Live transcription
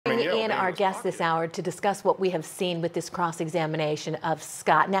in our guest this hour to discuss what we have seen with this cross-examination of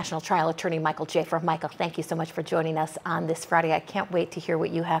Scott, National Trial Attorney Michael Jaafar. Michael, thank you so much for joining us on this Friday. I can't wait to hear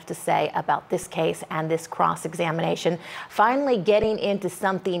what you have to say about this case and this cross-examination. Finally getting into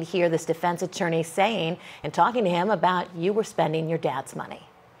something here, this defense attorney saying and talking to him about you were spending your dad's money.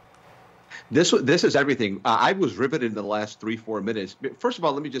 This is everything. I was riveted in the last 3-4 minutes. First of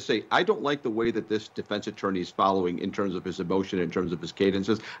all, let me just say, I don't like the way that this defense attorney is following in terms of his emotion, in terms of his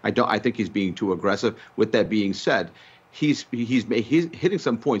cadences. I think he's being too aggressive. With that being said, he's hitting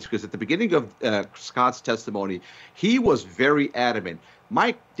some points, because at the beginning of Scott's testimony, he was very adamant.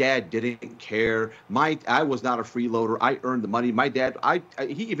 My dad didn't care. I was not a freeloader. I earned the money. My dad,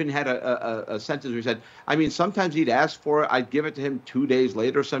 he even had a sentence where he said, I mean, sometimes he'd ask for it. I'd give it to him 2 days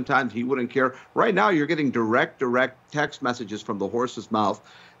later. Sometimes he wouldn't care. Right now, you're getting direct text messages from the horse's mouth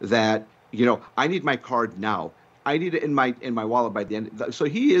that, you know, I need my card now. I need it in my wallet by the end. So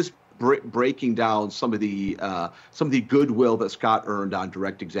he is breaking down some of the goodwill that Scott earned on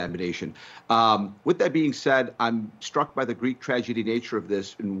direct examination. With that being said, I'm struck by the Greek tragedy nature of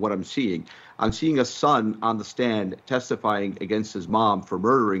this and what I'm seeing. I'm seeing a son on the stand testifying against his mom for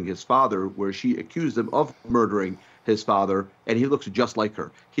murdering his father, where she accused him of murdering his father, and he looks just like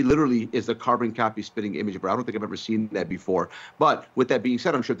her. He literally is a carbon copy spitting image of her. I don't think I've ever seen that before. But with that being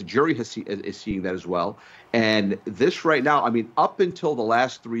said, I'm sure the jury is seeing that as well. And this right now, I mean, up until the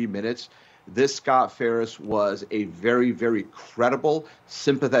last 3 minutes, this Scott Ferris was a very, very credible,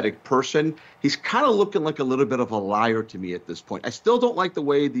 sympathetic person. He's kind of looking like a little bit of a liar to me at this point. I still don't like the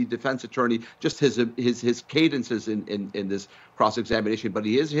way the defense attorney, just his cadences in this cross-examination, but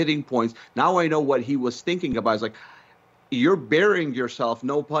he is hitting points. Now I know what he was thinking about. He's like, you're burying yourself,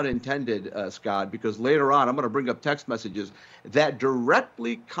 no pun intended, Scott, because later on I'm going to bring up text messages that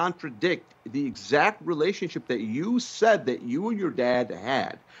directly contradict the exact relationship that you said that you and your dad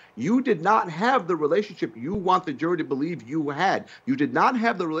had. You did not have the relationship you want the jury to believe you had. You did not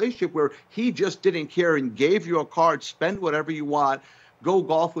have the relationship where he just didn't care and gave you a card, spend whatever you want, go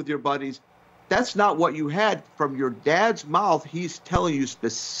golf with your buddies. That's not what you had. From your dad's mouth. He's telling you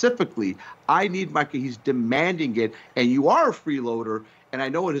specifically, I need my, he's demanding it, and you are a freeloader. And I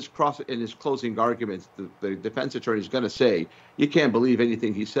know in his closing arguments, the defense attorney is going to say, you can't believe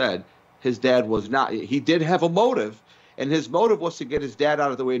anything he said. His dad was not. He did have a motive, and his motive was to get his dad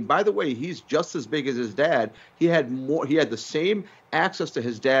out of the way. And by the way, he's just as big as his dad. He had more. He had the same access to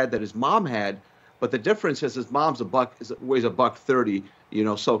his dad that his mom had, but the difference is his mom's weighs $130, you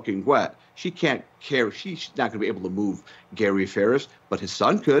know, soaking wet. She can't carry. She's not going to be able to move Gary Ferris, but his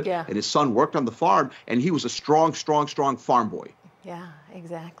son could. Yeah. And his son worked on the farm, and he was a strong farm boy. Yeah,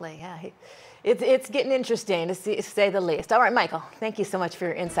 exactly. Yeah, it's getting interesting to say the least. All right, Michael, thank you so much for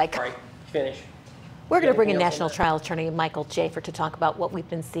your insight. All right, finish. We're going to bring in National Trial Attorney Michael Jaafar to talk about what we've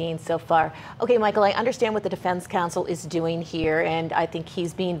been seeing so far. Okay, Michael, I understand what the defense counsel is doing here, and I think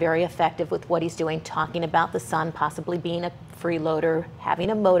he's being very effective with what he's doing, talking about the son possibly being a freeloader, having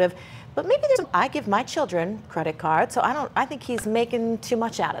a motive. But maybe I give my children credit cards, so I think he's making too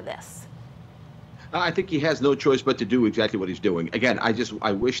much out of this. I think he has no choice but to do exactly what he's doing. Again,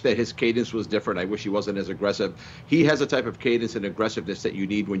 I wish that his cadence was different. I wish he wasn't as aggressive. He has a type of cadence and aggressiveness that you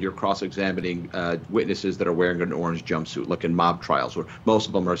need when you're cross-examining witnesses that are wearing an orange jumpsuit, like in mob trials, where most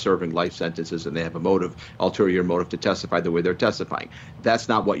of them are serving life sentences and they have a motive, ulterior motive, to testify the way they're testifying. That's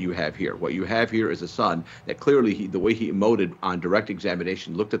not what you have here. What you have here is a son that clearly, the way he emoted on direct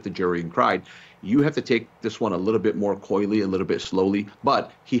examination, looked at the jury and cried. You have to take this one a little bit more coyly, a little bit slowly,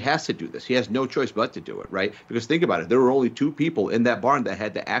 but he has to do this. He has no choice but to do it, right? Because think about it. There were only 2 people in that barn that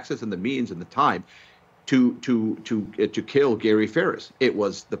had the access and the means and the time to kill Gary Ferris. It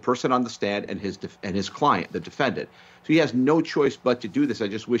was the person on the stand and his client, the defendant. So he has no choice but to do this. I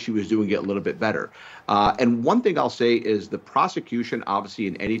just wish he was doing it a little bit better. And one thing I'll say is the prosecution, obviously,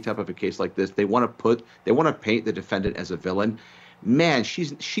 in any type of a case like this, they want to paint the defendant as a villain. Man,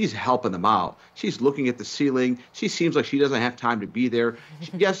 she's helping them out. She's looking at the ceiling. She seems like she doesn't have time to be there.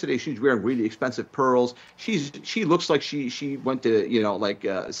 Yesterday, she's wearing really expensive pearls. She looks like she went to, you know, like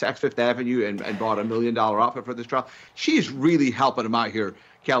Saks Fifth Avenue and bought $1 million outfit for this trial. She's really helping him out here,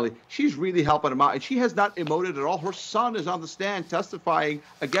 Kelly. She's really helping him out, and she has not emoted at all. Her son is on the stand testifying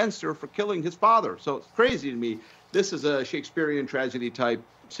against her for killing his father. So it's crazy to me. This is a Shakespearean tragedy type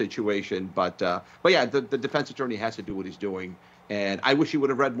situation, but yeah, the defense attorney has to do what he's doing. And I wish he would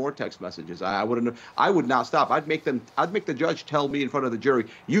have read more text messages. I would not stop. I'd make the judge tell me in front of the jury,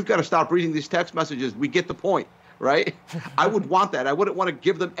 you've got to stop reading these text messages. We get the point, right? I would want that. I wouldn't want to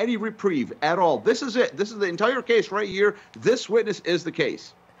give them any reprieve at all. This is it. This is the entire case right here. This witness is the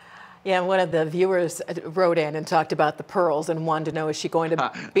case. Yeah, and one of the viewers wrote in and talked about the pearls and wanted to know, is she going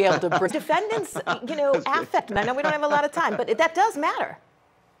to be able to bring defendants, affect. And I know we don't have a lot of time, but that does matter.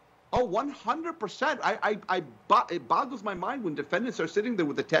 Oh, 100%. It boggles my mind when defendants are sitting there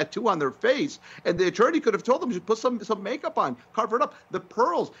with a tattoo on their face, and the attorney could have told them to put some makeup on, cover it up. The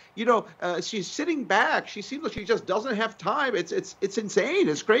pearls, she's sitting back. She seems like she just doesn't have time. It's insane.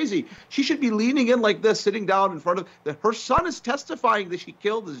 It's crazy. She should be leaning in like this, sitting down in front of her son is testifying that she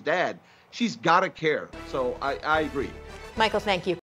killed his dad. She's got to care. So I agree. Michael, thank you.